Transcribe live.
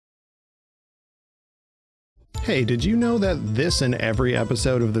Hey, did you know that this and every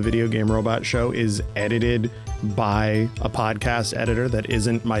episode of the Video Game Robot Show is edited by a podcast editor that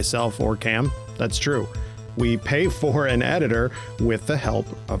isn't myself or Cam? That's true. We pay for an editor with the help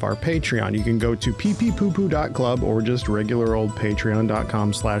of our Patreon. You can go to pppoopoo.club or just regular old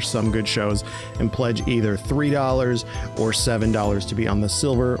patreon.com/somegoodshows and pledge either $3 or $7 to be on the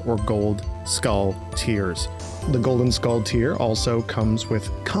silver or gold skull tiers. The Golden Skull tier also comes with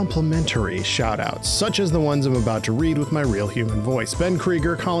complimentary shout-outs, such as the ones I'm about to read with my real human voice. Ben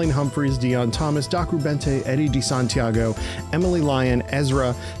Krieger, Colleen Humphreys, Dion Thomas, Doc Rubente, Eddie DeSantiago, Emily Lyon,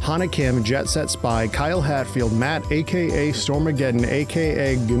 Ezra, Hannah Kim, Jet Set Spy, Kyle Hatfield, Matt, a.k.a. Stormageddon,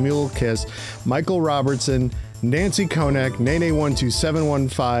 a.k.a. Gamul Kiss, Michael Robertson, Nancy Konek,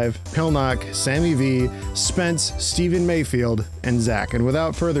 Nene12715, Pilnock, Sammy V, Spence, Stephen Mayfield, and Zach. And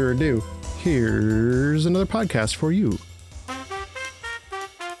without further ado, here's another podcast for you.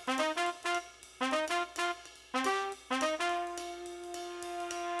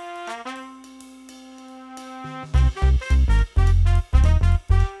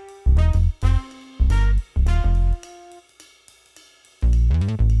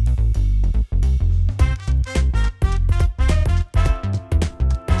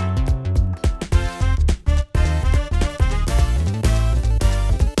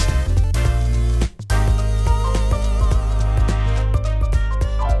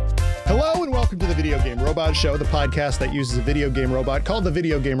 Show, the podcast that uses a video game robot called the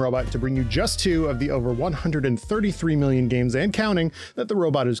Video Game Robot to bring you just two of the over 133 million games and counting that the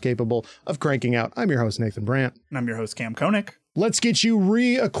robot is capable of cranking out. I'm your host, Nathan Brandt. And I'm your host, Cam Koenig. Let's get you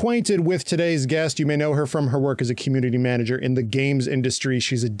reacquainted with today's guest. You may know her from her work as a community manager in the games industry.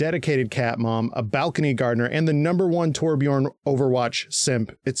 She's a dedicated cat mom, a balcony gardener, and the #1 Torbjorn Overwatch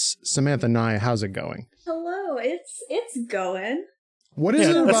simp. It's Samantha Nye. How's it going? Hello, it's going. What is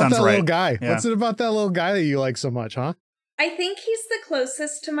it about that little guy? Yeah. What's it about that little guy that you like so much, huh? I think he's the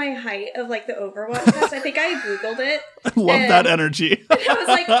closest to my height of like the Overwatch cast. I think I Googled it. I love that energy. I was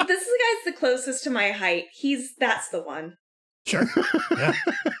like, this guy's the closest to my height. That's the one. Sure. Yeah.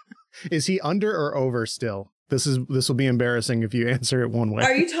 Is he under or over still? This will be embarrassing if you answer it one way.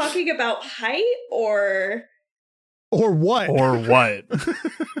 Are you talking about height or what? Or what?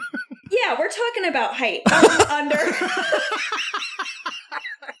 Yeah, we're talking about height. Under.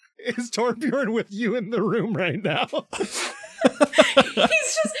 Is Torbjorn with you in the room right now?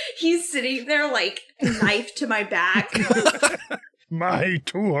 he's sitting there like knife to my back. My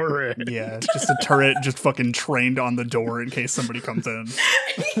turret. Yeah, just a turret just fucking trained on the door in case somebody comes in.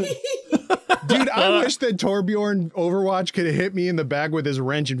 Dude, I wish that Torbjorn Overwatch could have hit me in the back with his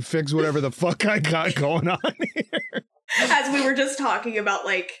wrench and fix whatever the fuck I got going on here. As we were just talking about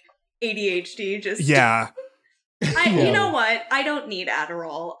like ADHD, just yeah. You know what? I don't need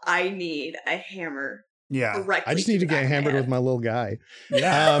Adderall. I need a hammer. Yeah. I just need to get hammered with my little guy.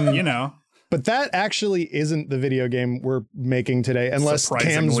 Yeah. You know. But that actually isn't the video game we're making today, unless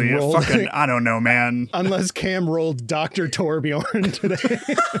Cam's rolled. Fucking, I don't know, man. Unless Cam rolled Dr. Torbjorn today.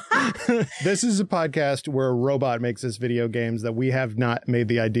 This is a podcast where a robot makes us video games that we have not made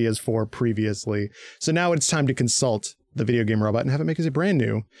the ideas for previously. So now it's time to consult the Video Game Robot and have it make us a brand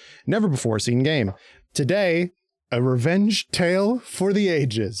new, never before seen game. Today, a revenge tale for the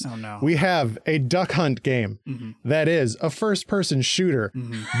ages. Oh, no. We have a duck hunt game that is a first-person shooter,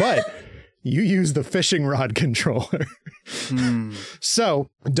 but you use the fishing rod controller.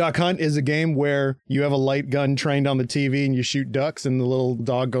 So, Duck Hunt is a game where you have a light gun trained on the TV and you shoot ducks and the little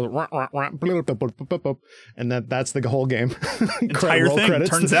dog goes rah, rah, rah, and that's the whole game. Entire thing,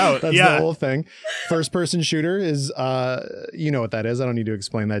 credits. Turns out. That's yeah. the whole thing. First person shooter is, you know what that is. I don't need to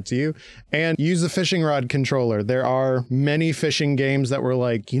explain that to you. And use the fishing rod controller. There are many fishing games that were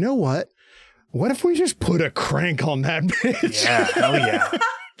like, you know what? What if we just put a crank on that bitch? Yeah, hell yeah.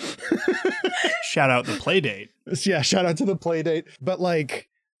 Shout out the Playdate. Yeah, shout out to the Playdate. But like,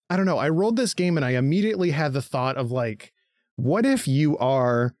 I don't know. I rolled this game and I immediately had the thought of like, what if you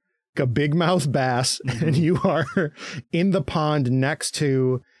are a big mouth bass and you are in the pond next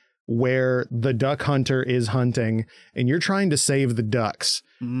to where the duck hunter is hunting and you're trying to save the ducks.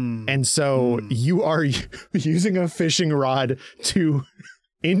 And so you are using a fishing rod to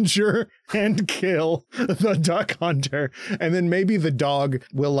injure and kill the duck hunter, and then maybe the dog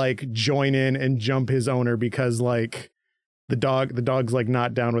will like join in and jump his owner because like the dog's like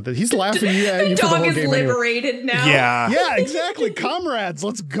not down with it. He's laughing at you for the whole game. The dog is liberated anyway. now. Yeah. Yeah, exactly. Comrades,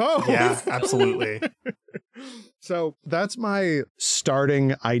 let's go. Yeah, absolutely. So that's my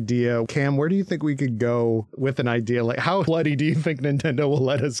starting idea. Cam, where do you think we could go with an idea? Like, how bloody do you think Nintendo will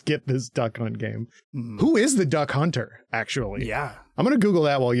let us get this Duck Hunt game? Who is the Duck Hunter, actually? Yeah. I'm going to Google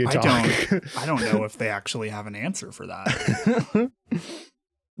that while you talk. I don't know if they actually have an answer for that.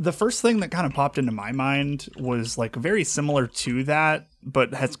 The first thing that kind of popped into my mind was like very similar to that,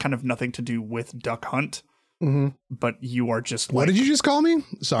 but has kind of nothing to do with Duck Hunt. Mm-hmm. But you are just What did you just call me?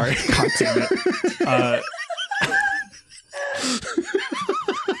 Sorry. God damn it.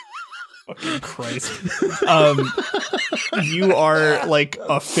 Fucking Christ. You are like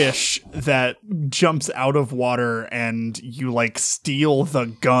a fish that jumps out of water and you like steal the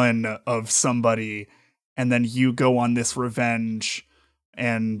gun of somebody and then you go on this revenge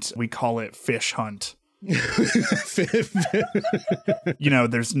and we call it Fish Hunt. You know,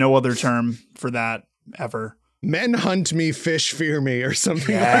 there's no other term for that ever. Men hunt me, fish fear me, or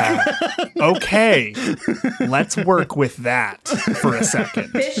something Yeah. like that. Okay. Let's work with that for a second.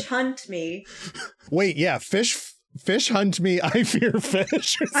 Fish hunt me. Wait, yeah, fish hunt me, I fear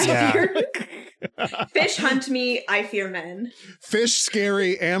fish. Yeah. Fish hunt me, I fear men. Fish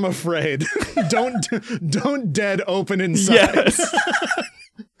scary, am afraid. don't dead open inside. Yes.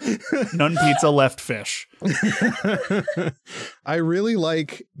 None pizza, left fish. I really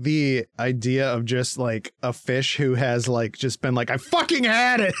like the idea of just like a fish who has like just been like, I fucking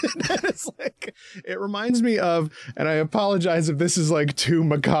had it. And it's like, it reminds me of, and I apologize if this is like too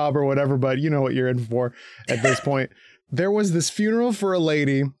macabre or whatever, but you know what you're in for at this point. There was this funeral for a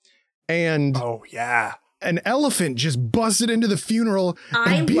lady and Oh, yeah. an elephant just busted into the funeral.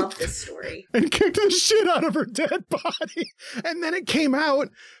 I and love this story. and kicked the shit out of her dead body. And then it came out,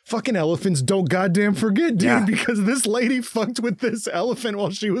 fucking elephants don't goddamn forget, dude, Yeah. because this lady fucked with this elephant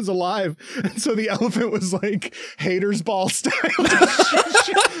while she was alive. And so the elephant was like haters ball style.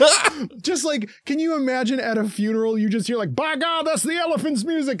 Just like, can you imagine at a funeral, you just hear like, by God, that's the elephant's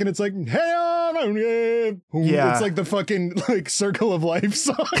music. And it's like, hey, Yeah. it's like the fucking like Circle of Life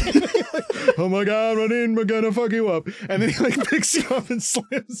song. Like, oh my God, I'm gonna fuck you up. And then he like picks you up and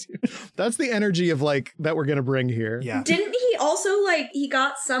slams you. That's the energy of like that we're gonna bring here. Yeah. Didn't he also like he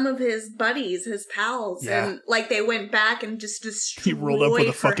got some of his buddies, his pals, Yeah. and like they went back and just destroyed He rolled up with a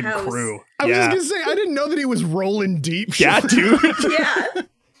her fucking house. crew. I was Yeah. just gonna say I didn't know that he was rolling deep. Yeah, dude. Yeah.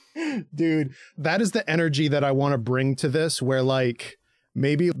 Dude, that is the energy that I want to bring to this, where like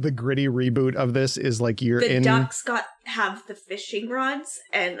maybe the gritty reboot of this is like you're The in ducks have the fishing rods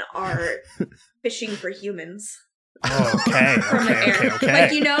and are fishing for humans Oh, okay. from the air. Okay.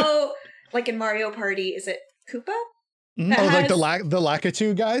 Like, you know, like in Mario Party, is it Koopa? Mhm. That oh, like has- the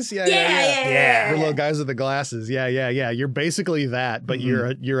Lakitu guys? Yeah. Yeah. The little guys with the glasses. Yeah. You're basically that, but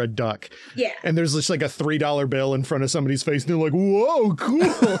you're a duck. Yeah. And there's just like a $3 bill in front of somebody's face, and they're like, whoa, cool.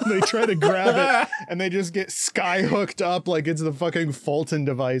 And they try to grab it, and they just get sky hooked up like it's the fucking Fulton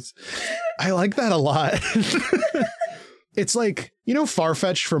device. I like that a lot. It's like, you know,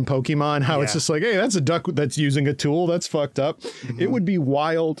 Farfetch'd from Pokemon, how it's Yeah. just like, hey, that's a duck that's using a tool. That's fucked up. It would be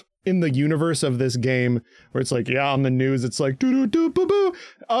wild in the universe of this game where it's like, yeah, on the news, it's like, doo doo doo boo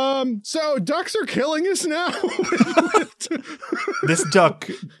boo. So ducks are killing us now. This duck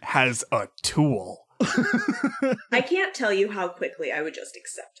has a tool. I can't tell you how quickly I would just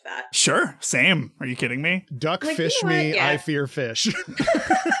accept that. Sure. Same. Are you kidding me? Duck Like, fish you know what? me, Yeah. I fear fish.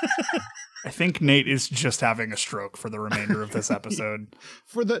 I think Nate is just having a stroke for the remainder of this episode.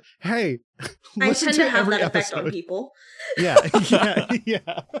 For the, hey, I listen tend to to have every that effect on episode. people. Yeah.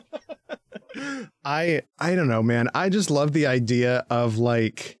 I don't know, man. I just love the idea of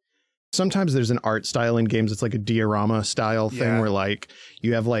like, sometimes there's an art style in games. It's like a diorama style thing Yeah. where like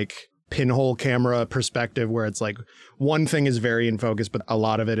you have like pinhole camera perspective where it's like one thing is very in focus, but a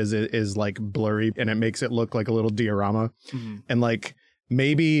lot of it is like blurry and it makes it look like a little diorama. Mhm. And like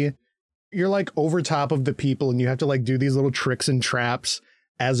maybe you're like over top of the people and you have to like do these little tricks and traps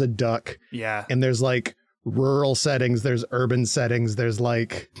as a duck. Yeah. And there's like rural settings, there's urban settings, there's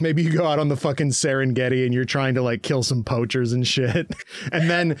like maybe you go out on the fucking Serengeti and you're trying to like kill some poachers and shit. And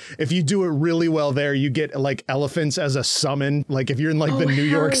then if you do it really well there, you get like elephants as a summon. Like if you're in like the New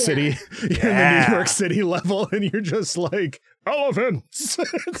hell York yeah. City, you're in the Yeah. New York City level and you're just like elephants.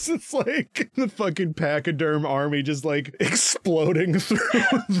 It's just like the fucking pachyderm army just like exploding through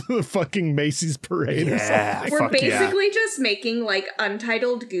the fucking Macy's parade or Yeah. something. We're Fuck yeah. basically just making like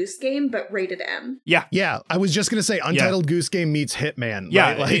Untitled Goose Game, but rated M. Yeah. Yeah, I was just gonna say Untitled Goose Game meets Hitman.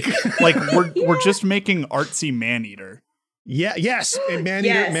 Yeah. right? Like we're just making artsy Maneater. Yes, and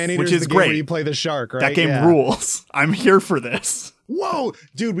Yes. Maneater Which is is the game great. where you play the shark, right? That game Yeah. rules. I'm here for this. Whoa,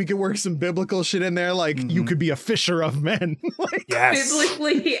 dude, we could work some biblical shit in there. Like, you could be a fisher of men. Like, Yes.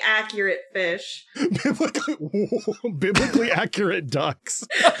 Biblically accurate fish. biblically accurate ducks.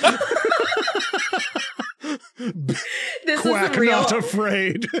 This Quack is the real, not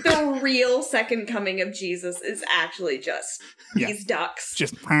afraid. the real second coming of Jesus is actually just these ducks.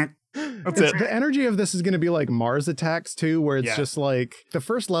 Just that's it. The energy of this is going to be like Mars Attacks too, where it's Yeah. just like the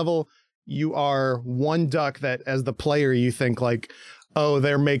first level, you are one duck that as the player, you think like, oh,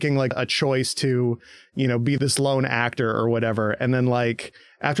 they're making like a choice to, you know, be this lone actor or whatever. And then like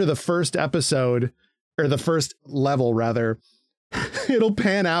after the first episode or the first level rather, it'll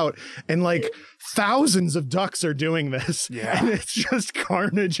pan out and like thousands of ducks are doing this. Yeah. And it's just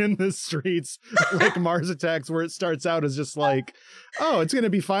carnage in the streets, like Mars Attacks, where it starts out as just like, oh, it's going to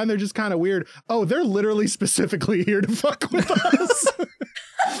be fine. They're just kind of weird. Oh, they're literally specifically here to fuck with us.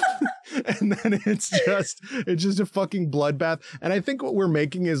 And then it's just a fucking bloodbath. And I think what we're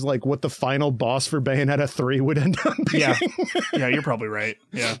making is like what the final boss for Bayonetta 3 would end up being. Yeah, you're probably right.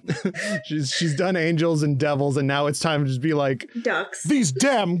 Yeah. She's done angels and devils, and now it's time to just be like, Ducks. these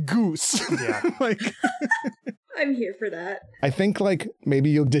damn goose. Yeah. Like, I'm here for that. I think like maybe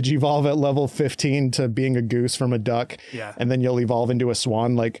you'll digivolve at level 15 to being a goose from a duck. Yeah. And then you'll evolve into a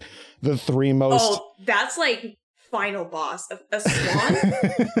swan, like the three most. Oh, that's like final boss. A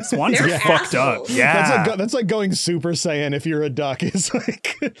swan? Swans They're are fucked up. assholes. Yeah. That's like going Super Saiyan if you're a duck. It's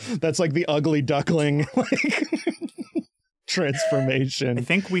like that's like the ugly duckling like transformation. I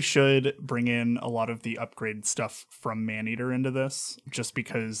think we should bring in a lot of the upgrade stuff from Maneater into this, just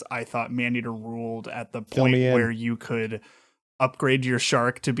because I thought Maneater ruled at the Fill point me in. where you could upgrade your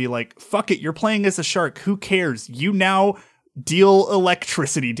shark to be like, fuck it, you're playing as a shark. Who cares? You now deal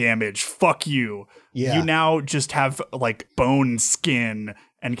electricity damage. Fuck you. Yeah. You now just have like bone skin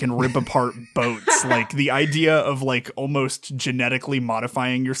and can rip apart boats. Like the idea of like almost genetically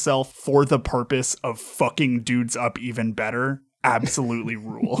modifying yourself for the purpose of fucking dudes up even better absolutely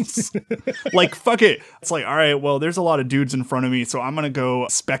rules. Like, fuck it. It's like, all right, well, there's a lot of dudes in front of me, so I'm going to go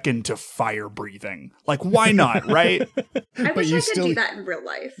spec into fire breathing. Like, why not, right? I wish you I could still- do that in real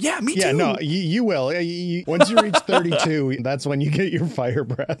life. Yeah, me Yeah, too. no, you will. Once you reach 32, that's when you get your fire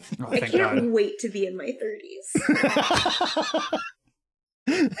breath. Oh, I thank can't God. wait to be in my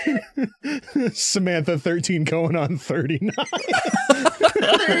 30s. Samantha 13 going on 39.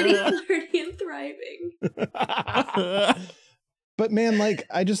 30 and thriving. But man, like,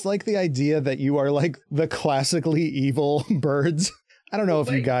 I just like the idea that you are like the classically evil birds. I don't know if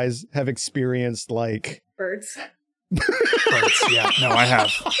you Like- guys have experienced like Birds. Birds, yeah, no, I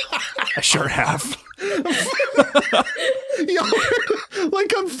have. I sure have. Yo,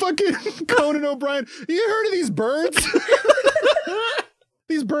 like I'm fucking Conan O'Brien. You heard of these birds?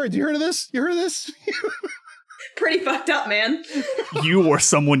 These birds. You heard of this? You heard of this? Pretty fucked up, man. You or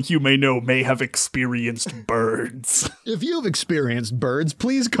someone you may know may have experienced birds. If you've experienced birds,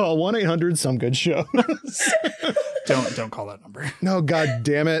 please call 1-800-SOME-GOOD-SHOW. Don't call that number. No, god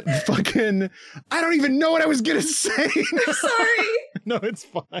damn it. Fucking, I don't even know what I was gonna say. Sorry. No, it's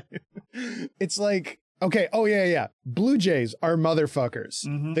fine. It's like, okay, oh yeah. Blue jays are motherfuckers.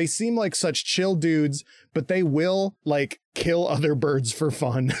 Mhm. They seem like such chill dudes, but they will like kill other birds for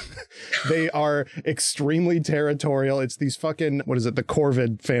fun. They are extremely territorial. It's these fucking, what is it, the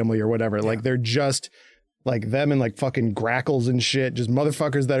corvid family or whatever. Like they're just like them and like fucking grackles and shit, just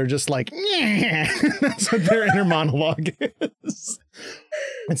motherfuckers that are just like, that's what their inner monologue is.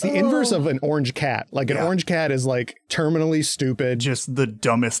 It's the inverse of an orange cat. Like an Yeah. orange cat is like terminally stupid. Just the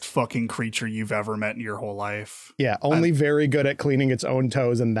dumbest fucking creature you've ever met in your whole life. Yeah, only very good at cleaning its own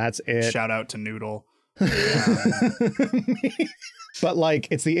toes, and that's it. Shout out to Noodle. But like,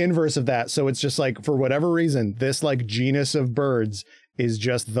 it's the inverse of that. So it's just like, for whatever reason, this like genus of birds is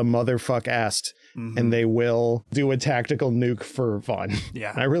just the motherfuck-est, Mhm. and they will do a tactical nuke for fun.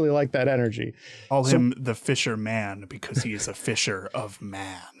 Yeah. I really like that energy. Call him the Fisher Man because he is a fisher of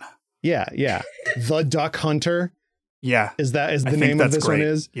man. Yeah. The Duck Hunter. Yeah. Is the I think name of that's this great. one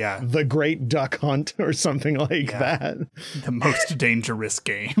is? Yeah. The Great Duck Hunt or something like Yeah. that. The most dangerous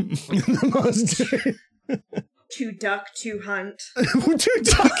game. The most To duck, to hunt. to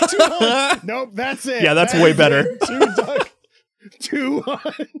duck to hunt. Nope, that's it. Yeah, that's way better. it. To duck to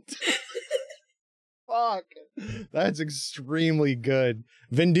hunt. Fuck. That's extremely good.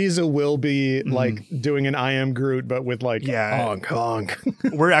 Vin Diesel will be like doing an I Am Groot, but with like honk honk.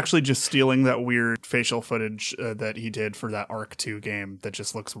 We're actually just stealing that weird facial footage that he did for that Arc 2 game that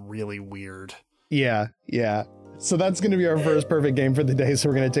just looks really weird. Yeah. So that's going to be our first perfect game for the day. So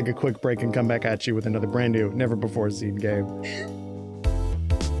we're going to take a quick break and come back at you with another brand new, never before seen game.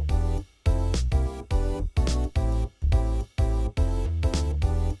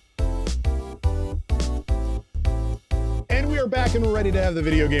 have the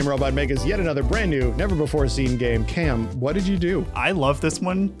Video Game Robot make us yet another brand new, never before seen game. Cam, what did you do? I love this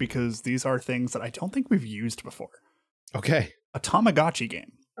one because these are things that I don't think we've used before. Okay. A Tamagotchi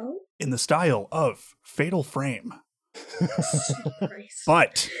game. Oh, In the style of Fatal Frame. Christ.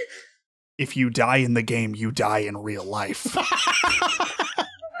 But if you die in the game, you die in real life.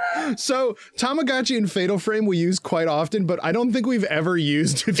 So Tamagotchi and Fatal Frame we use quite often, but I don't think we've ever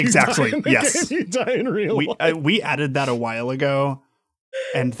used if you Exactly, die in the yes. game, you die in real life. We added that a while ago,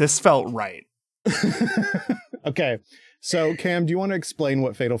 and this felt right. Okay. So Cam, do you want to explain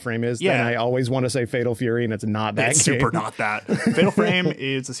what Fatal Frame is? Yeah. Then I always want to say Fatal Fury, and it's not that It's game. super not that. Fatal Frame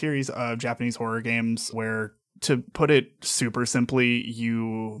is a series of Japanese horror games where, to put it super simply,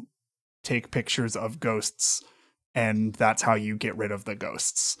 you take pictures of ghosts, and that's how you get rid of the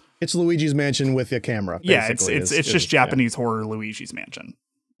ghosts. It's Luigi's Mansion with a camera. Yeah, basically, it's is- just is- Japanese horror Luigi's Mansion.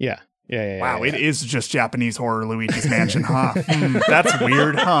 Yeah. Yeah. Wow, yeah. it is just Japanese horror Luigi's Mansion, huh? That's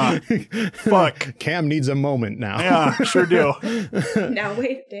weird, huh? Fuck. Cam needs a moment now. Yeah, sure do. Now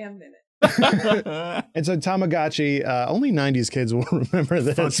wait a damn minute. It's a Tamagotchi. Only 90s kids will remember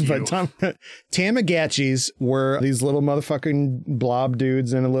this, Fuck but Tamagotchis were these little motherfucking blob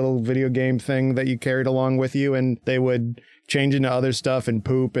dudes in a little video game thing that you carried along with you, and they would change into other stuff and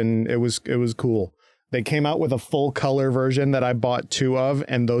poop, and it was cool. They came out with a full color version that I bought 2 of,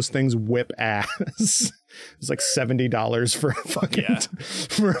 and those things whip ass. It's like $70 for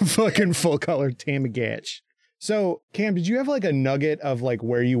a fucking full color Tamagotchi. So, Cam, did you have like a nugget of like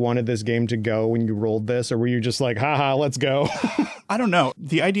where you wanted this game to go when you rolled this, or were you just like, haha, let's go? I don't know.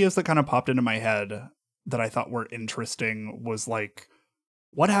 The ideas that kind of popped into my head that I thought were interesting was like,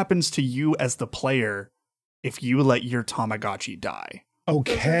 what happens to you as the player if you let your Tamagotchi die?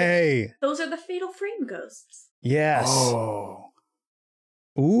 Okay. Those are the Fatal Frame ghosts. Yes. Oh.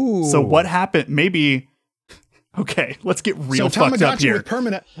 Ooh. So what happened? Maybe. Okay, let's get real fucked up Tamagotchi here. with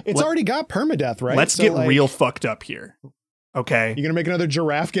permanent. It's already got permadeath, right? Let's So, get like, real fucked up here. Okay. You gonna make another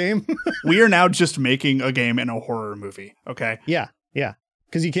giraffe game? We are now just making a game in a horror movie. Okay. Yeah.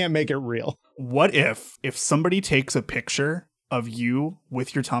 Because you can't make it real. What if somebody takes a picture of you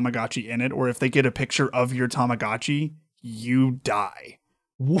with your Tamagotchi in it, or if they get a picture of your Tamagotchi, you die?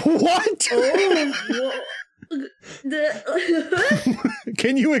 What? Oh,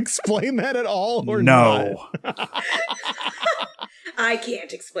 Can you explain that at all? Or No. I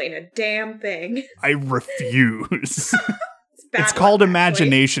can't explain a damn thing. I refuse. bad It's called luck,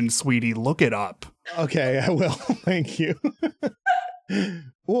 imagination, sweetie. Look it up. not? Okay, I will. Thank you.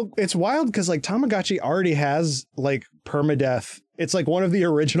 Well, it's wild because like Tamagotchi already has like permadeath. It's like one of the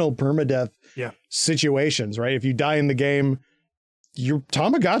original permadeath situations, right? If you die in the game, your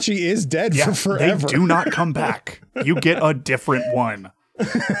Tamagotchi is dead for forever. They do not come back. You get a different one.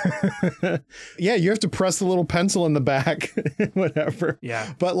 Yeah, you have to press the little pencil in the back, whatever.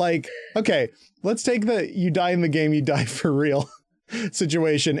 Yeah. But like, okay, let's take the you die in the game, you die for real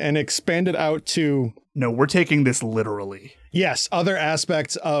situation and expand it out to, No, we're taking this literally. yes, other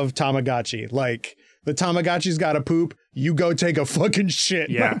aspects of Tamagotchi. Like the Tamagotchi's got to poop, you go take a fucking shit,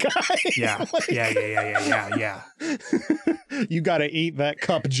 Yeah. my guy. Yeah. Yeah. You got to eat that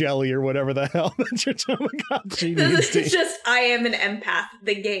cup jelly or whatever the hell that your Tamagotchi needs to It's eat. just I am an empath.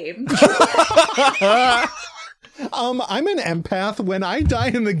 The game. I'm an empath. When I die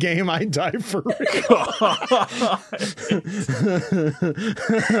in the game, I die for real.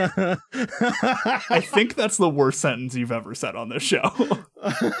 I think that's the worst sentence you've ever said on this show.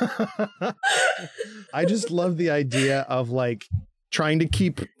 I just love the idea of like trying to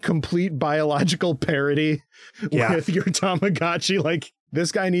keep complete biological parity with your Tamagotchi. Like,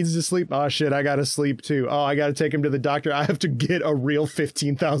 this guy needs to sleep. Oh shit, I gotta sleep too. Oh, I gotta take him to the doctor. I have to get a real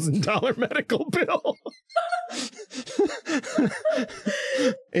 $15,000 medical bill.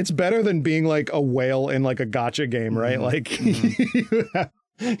 It's better than being like a whale in like a gotcha game, right? Like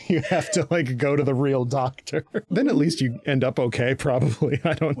you have to like go to the real doctor. Then at least you end up okay, probably.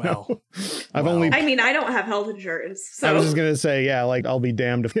 I don't know. I mean, I don't have health insurance, so I was just gonna say, yeah, like I'll be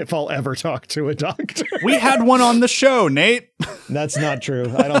damned if I'll ever talk to a doctor. We had one on the show, Nate. That's not true.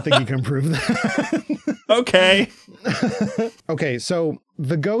 I don't think you can prove that. Okay. Okay, so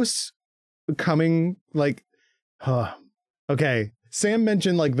the ghosts coming like okay. Sam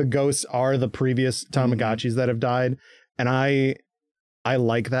mentioned like the ghosts are the previous Tamagotchis that have died, and I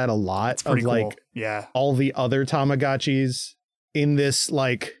like that a lot. It's pretty of cool. Like Yeah. all the other Tamagotchis in this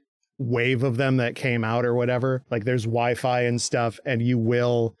like wave of them that came out or whatever. Like there's Wi-Fi and stuff, and you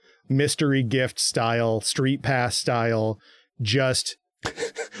will mystery gift style, street pass style, just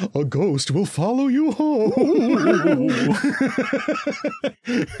a ghost will follow you home.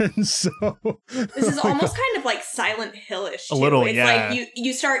 And so This is almost kind of like Silent Hill-ish too. A little, it's yeah. like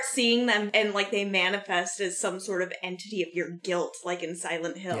you start seeing them and like they manifest as some sort of entity of your guilt, like in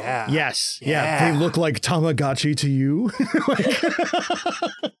Silent Hill. Yeah. yes, Yeah. they look like Tamagotchi to you.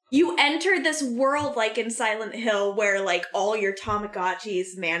 You enter this world like in Silent Hill where like all your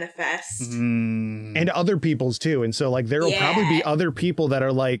Tamagotchis manifest. Mm. And other people's too. And so like there will probably be other people that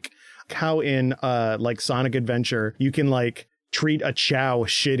are like how in like Sonic Adventure you can like treat a Chow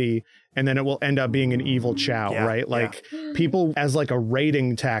shitty and then it will end up being an evil Chow, Yeah, right? Like people as like a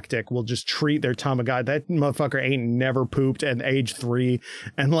rating tactic will just treat their Tamagotchi. That motherfucker ain't never pooped at age 3.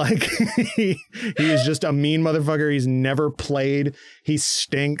 And like he is just a mean motherfucker. He's never played. He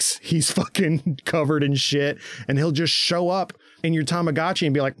stinks. He's fucking covered in shit. And he'll just show up in your Tamagotchi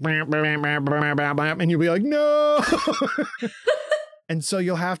and be like, "Bam, bam, bam, bam, bam, bam," and you'll be like, no. And so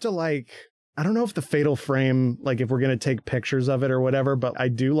you'll have to like, I don't know if the Fatal Frame, like if we're going to take pictures of it or whatever, but I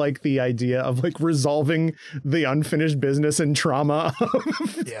do like the idea of like resolving the unfinished business and trauma of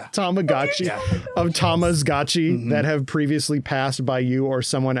Tamagotchi, of Tamagotchi that have previously passed by you or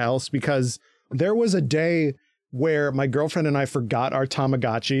someone else, because there was a day where my girlfriend and I forgot our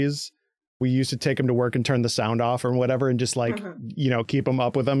Tamagotchis. We used to take them to work and turn the sound off or whatever and just like, you know, keep them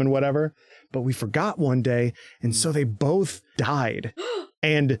up with them and whatever. But we forgot one day. And so they both died.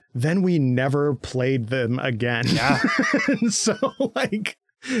 And then we never played them again. Yeah. And so like,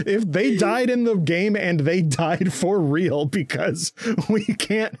 if they died in the game and they died for real because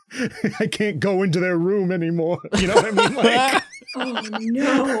I can't go into their room anymore. You know what I mean? Like, Oh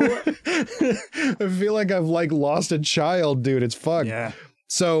no. I feel like I've like lost a child, dude. It's fucked. Yeah.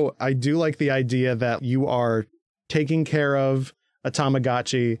 So I do like the idea that you are taking care of a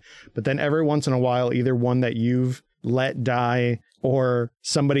Tamagotchi, but then every once in a while, either one that you've let die or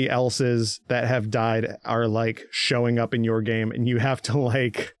somebody else's that have died are like showing up in your game and you have to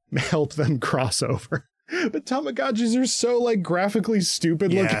like help them cross over. But Tamagotchis are so like graphically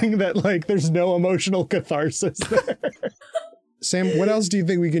stupid looking that like there's no emotional catharsis there. Sam, what else do you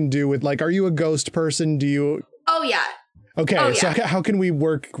think we can do with like, are you a ghost person? Do you? Oh yeah. Okay, Oh, so yeah. how can we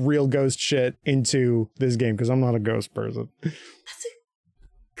work real ghost shit into this game? Because I'm not a ghost person. That's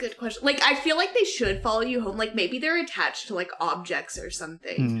a good question. Like, I feel like they should follow you home. Like, maybe they're attached to like objects or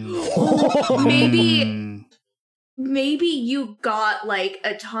something. Maybe you got like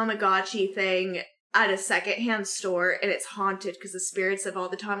a Tamagotchi thing at a secondhand store and it's haunted because the spirits of all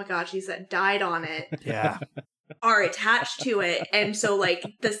the Tamagotchis that died on it Yeah. are attached to it. And so like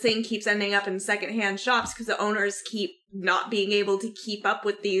this thing keeps ending up in secondhand shops because the owners keep not being able to keep up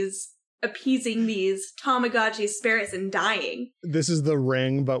with appeasing these Tamagotchi spirits and dying. This is The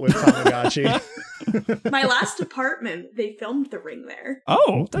Ring, but with Tamagotchi. My last apartment, they filmed The Ring there.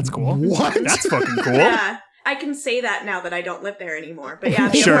 Oh, that's cool. What? That's fucking cool. Yeah. I can say that now that I don't live there anymore. But yeah,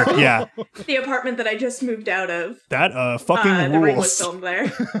 Sure, yeah. the apartment that I just moved out of, That fucking The Ring was rules. filmed there.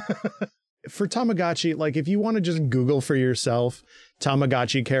 For Tamagotchi, like if you want to just Google for yourself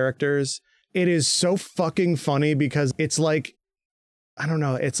Tamagotchi characters, it is so fucking funny because it's like, I don't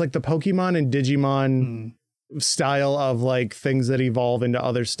know, it's like the Pokemon and Digimon style of like things that evolve into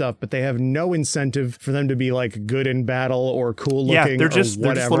other stuff, but they have no incentive for them to be like good in battle or cool looking. Yeah, they're or just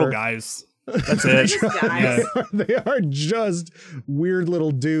whatever. little guys. That's it. Just guys. Yeah. They are just weird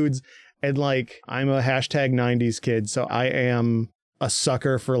little dudes. And like, I'm a hashtag 90s kid, so I am a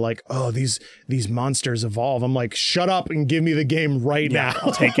sucker for like, oh, these monsters evolve. I'm like, shut up and give me the game right Yeah, now.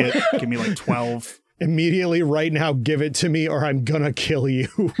 I'll take it. Give me like 12. Immediately right now, give it to me or I'm gonna kill you.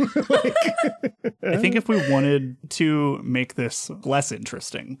 I think if we wanted to make this less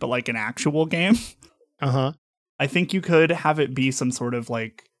interesting, but like an actual game, I think you could have it be some sort of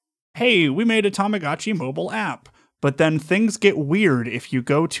like, hey, we made a Tamagotchi mobile app. But then things get weird if you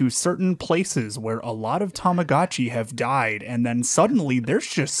go to certain places where a lot of Tamagotchi have died, and then suddenly there's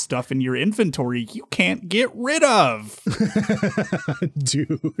just stuff in your inventory you can't get rid of.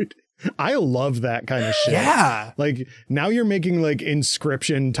 Dude, I love that kind of shit. Yeah. Like now you're making like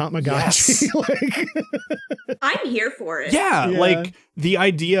Inscription Tamagotchi. Yes. Like Yeah, I'm here for it. Yeah. like the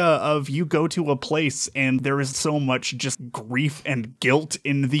idea of you go to a place and there is so much just grief and guilt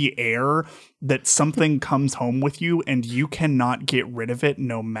in the air that something comes home with you and you cannot get rid of it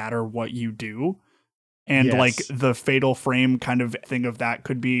no matter what you do. And Yes. like the Fatal Frame kind of thing of that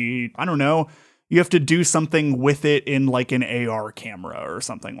could be, I don't know, you have to do something with it in like an AR camera or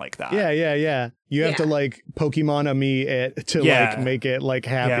something like that. Yeah. You have to Yeah. like Pokemon me it to Yeah. like make it like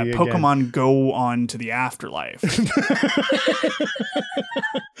Yeah, happy again. Pokemon go on to the afterlife.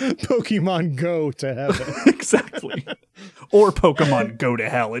 Pokemon go to heaven. Exactly. Or Pokemon Go to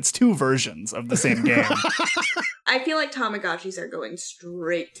Hell. It's two versions of the same game. I feel like Tamagotchis are going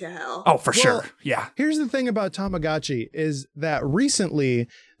straight to hell. Oh, for sure. Yeah. Here's the thing about Tamagotchi is that recently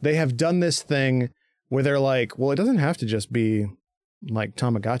they have done this thing where they're like, well, it doesn't have to just be like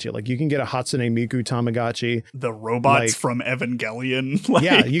Tamagotchi. Like you can get a Hatsune Miku Tamagotchi. The robots Like- from Evangelion. Like,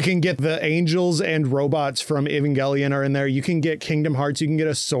 Yeah, you can get the angels and robots from Evangelion are in there. You can get Kingdom Hearts. You can get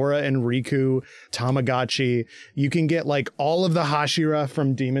a Sora and Riku Tamagotchi. You can get like all of the Hashira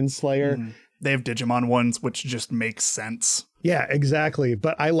from Demon Slayer. They have Digimon ones, which just makes sense. Yeah, exactly.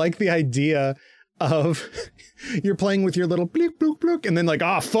 But I like the idea of you're playing with your little bloop, bloop, bloop, and then like,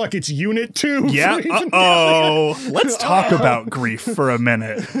 oh, fuck, it's Unit 2. Yeah. Oh. Let's talk about grief for a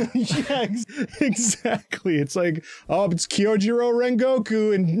minute. Yeah, exactly. It's like, oh, it's Kyojiro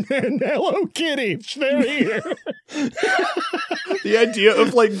Rengoku and Hello Kitty. They're here. The idea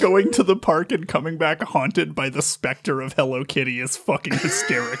of like going to the park and coming back haunted by the specter of Hello Kitty is fucking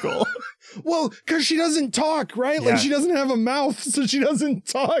hysterical. Well, because she doesn't talk, right? Yeah. Like she doesn't have a mouth, so she doesn't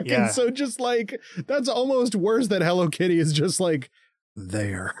talk. Yeah. And so just like, that's almost worse that Hello Kitty is just like,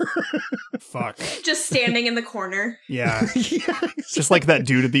 there. Fuck. Just standing in the corner. Yeah. Yeah, Just like that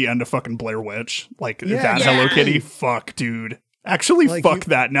dude at the end of fucking Blair Witch. Like Yeah, that exactly. Hello Kitty. Fuck, dude. Actually, Like, fuck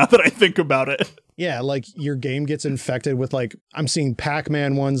that now that I think about it. Yeah, like your game gets infected with like, I'm seeing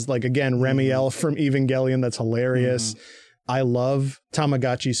Pac-Man ones, like again, Remiel from Evangelion. That's hilarious. I love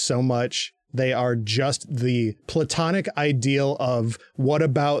Tamagotchi so much. They are just the platonic ideal of what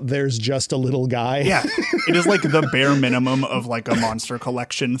about there's just a little guy. Yeah. It is like the bare minimum of like a monster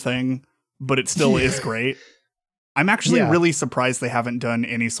collection thing, but it still is great. I'm actually Yeah. really surprised they haven't done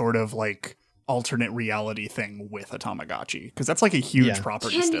any sort of like alternate reality thing with a Tamagotchi, because that's like a huge Yeah.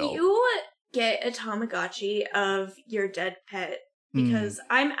 property Can still. you get a Tamagotchi of your dead pet? Because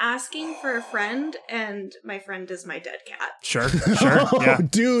I'm asking for a friend, and my friend is my dead cat. Sure, sure. Yeah.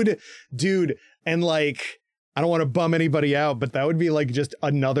 Dude. And like, I don't want to bum anybody out, but that would be like just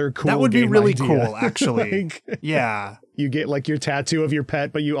another cool That would be game really idea. cool, actually. Like, Yeah. you get like your tattoo of your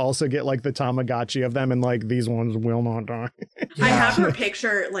pet, but you also get like the Tamagotchi of them, and like these ones will not die. I have her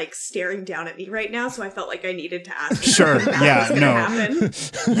picture like staring down at me right now, so I felt like I needed to ask. Sure, if that yeah, was gonna no. happen.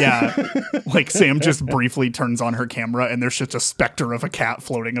 Yeah. Like Sam just briefly turns on her camera and there's just a specter of a cat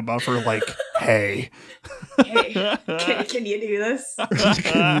floating above her like, hey. Hey, can you do this?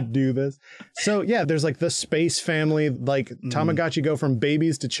 Can you do this? So yeah, there's like the space family, like Tamagotchi go from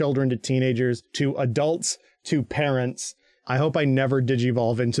babies to children to teenagers to adults to parents. I hope I never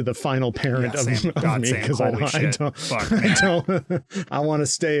digivolve into the final parent Yeah, of, Sam. of God, me, Sam. because Holy shit. Fuck, man. I want to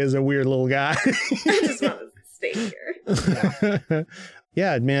stay as a weird little guy. I just want to stay here.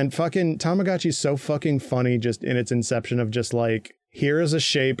 Yeah, man, fucking Tamagotchi's so fucking funny just in its inception of just like, here is a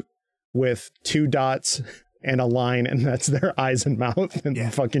shape with 2 dots and a line, and that's their eyes and mouth, and Yeah.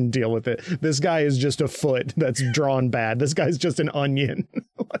 fucking deal with it. This guy is just a foot that's drawn bad. This guy's just an onion.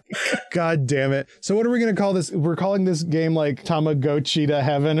 Like, God damn it. So what are we going to call this? We're calling this game like Tamagotchi to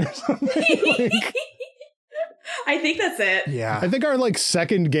Heaven or something. Like, I think that's it. Yeah. I think our like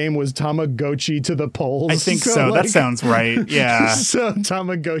second game was Tamagotchi to the polls. I think so. like, That sounds right. Yeah. So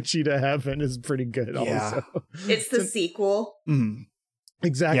Tamagotchi to Heaven is pretty good Yeah. also. It's the sequel. Mm.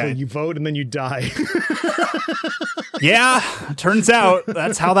 Exactly. Yeah. You vote and then you die. Yeah. Turns out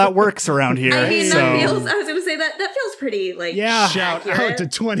that's how that works around here. I mean, so, that feels. I was going to say that feels pretty like. Yeah. Shout accurate. out to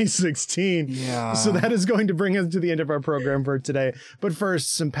 2016. Yeah. So that is going to bring us to the end of our program for today. But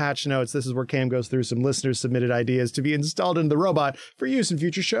first, some patch notes. This is where Cam goes through some listener submitted ideas to be installed into the robot for use in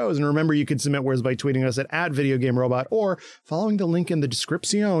future shows. And remember, you can submit words by tweeting us at @VideoGameRobot or following the link in the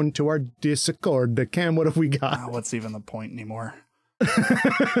description to our Discord. Cam, what have we got? Oh, what's even the point anymore?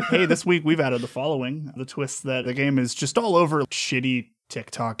 Hey, this week we've added the following. The twist that the game is just all over shitty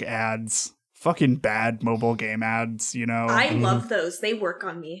TikTok ads. Fucking bad mobile game ads, you know? I love those. They work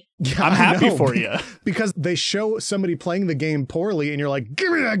on me. Yeah, I'm I happy know, for you. because they show somebody playing the game poorly and you're like,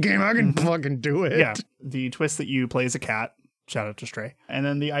 give me that game. I can fucking do it. Yeah. The twist that you play as a cat. Shout out to Stray. And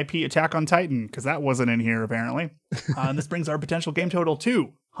then the IP Attack on Titan, because that wasn't in here apparently. And this brings our potential game total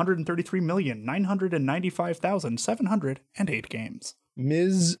to 133,995,708 games.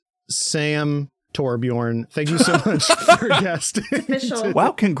 Ms. Sam Torbjorn, thank you so much for guesting. Official.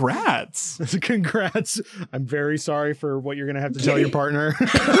 Wow, congrats. Congrats. I'm very sorry for what you're going to have to tell your partner.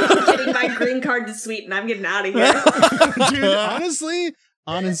 I'm getting my green card to Sweden. I'm getting out of here. Dude,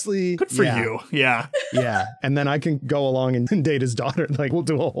 honestly. Good for yeah, you. Yeah. Yeah. And then I can go along and date his daughter. Like, we'll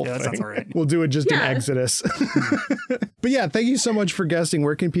do a whole Yeah, that thing. sounds all right. We'll do it just in Yeah. Exodus. But yeah, thank you so much for guesting.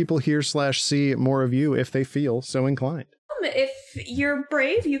 Where can people hear/see more of you if they feel so inclined? If you're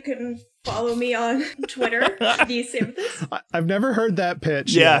brave, you can follow me on Twitter, the Samethyst. I've never heard that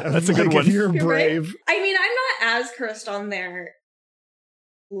pitch. Yeah, yet. that's a good one. If you're You're brave. I mean, I'm not as cursed on there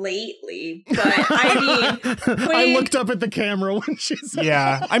lately, but I mean, I looked up at the camera when she said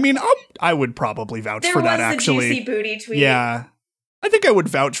Yeah, I mean, I would probably vouch there for was that, the actually. juicy booty tweet. Yeah. I think I would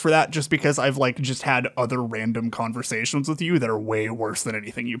vouch for that just because I've like just had other random conversations with you that are way worse than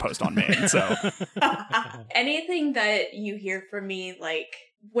anything you post on Maine. So Anything that you hear from me, like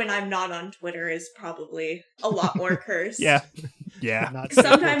when I'm not on Twitter, is probably a lot more cursed. yeah. Yeah. Not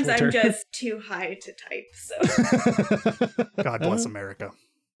Sometimes Twitter. I'm just too high to type, so. God bless America.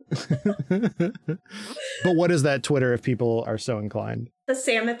 But what is that Twitter if people are so inclined? The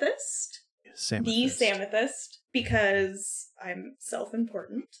Samethyst. Sam. The Samethyst, because I'm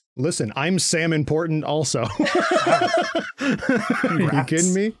self-important. Listen, I'm Sam important also. Are you Congrats.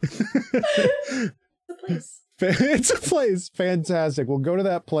 kidding me? The place. It's a place. Fantastic. We'll go to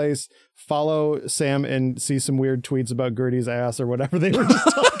that place, follow Sam, and see some weird tweets about Gertie's ass or whatever they were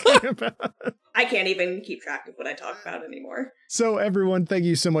just talking about. I can't even keep track of what I talk about anymore. So everyone, thank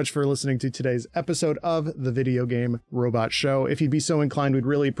you so much for listening to today's episode of the Video Game Robot Show. If you'd be so inclined, we'd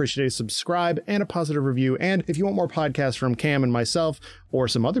really appreciate a subscribe and a positive review. And if you want more podcasts from Cam and myself or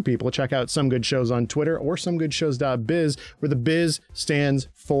some other people, check out Some Good Shows on Twitter or somegoodshows.biz, where the biz stands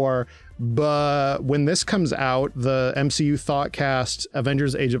for but when this comes out, the MCU Thoughtcast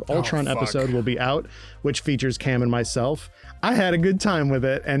Avengers Age of Ultron episode will be out, which features Cam and myself. I had a good time with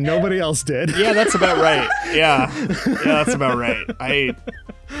it, and nobody else did. Yeah, that's about right. Yeah, that's about right.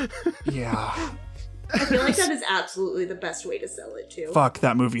 Yeah. I feel like that is absolutely the best way to sell it, too. Fuck,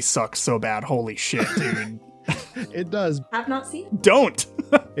 that movie sucks so bad. Holy shit, dude. It does. Have not seen it. Don't.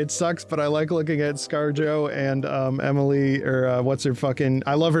 It sucks, but I like looking at ScarJo and Emily, or what's her fucking...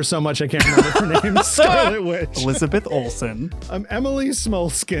 I love her so much I can't remember her name. Scarlet Witch. Elizabeth Olsen. Emily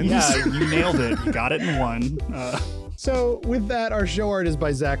Smolskins. Yeah, you nailed it. You got it in one. So with that, our show art is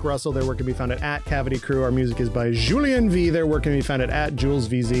by Zach Russell. Their work can be found at Cavity Crew. Our music is by Julien V. Their work can be found at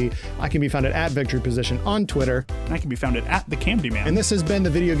JulesVZ. I can be found at Victory Position on Twitter. And I can be found at the Candyman. And this has been the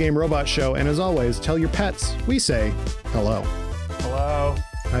Video Game Robot Show. And as always, tell your pets we say hello. Hello.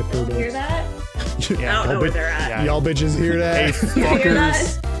 Hi, Poodle. Hear that? Yeah. I don't know where they're at. Yeah. Y'all bitches hear that? Hey, You hear that?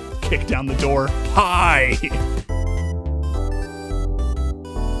 fuckers. Kick down the door. Hi.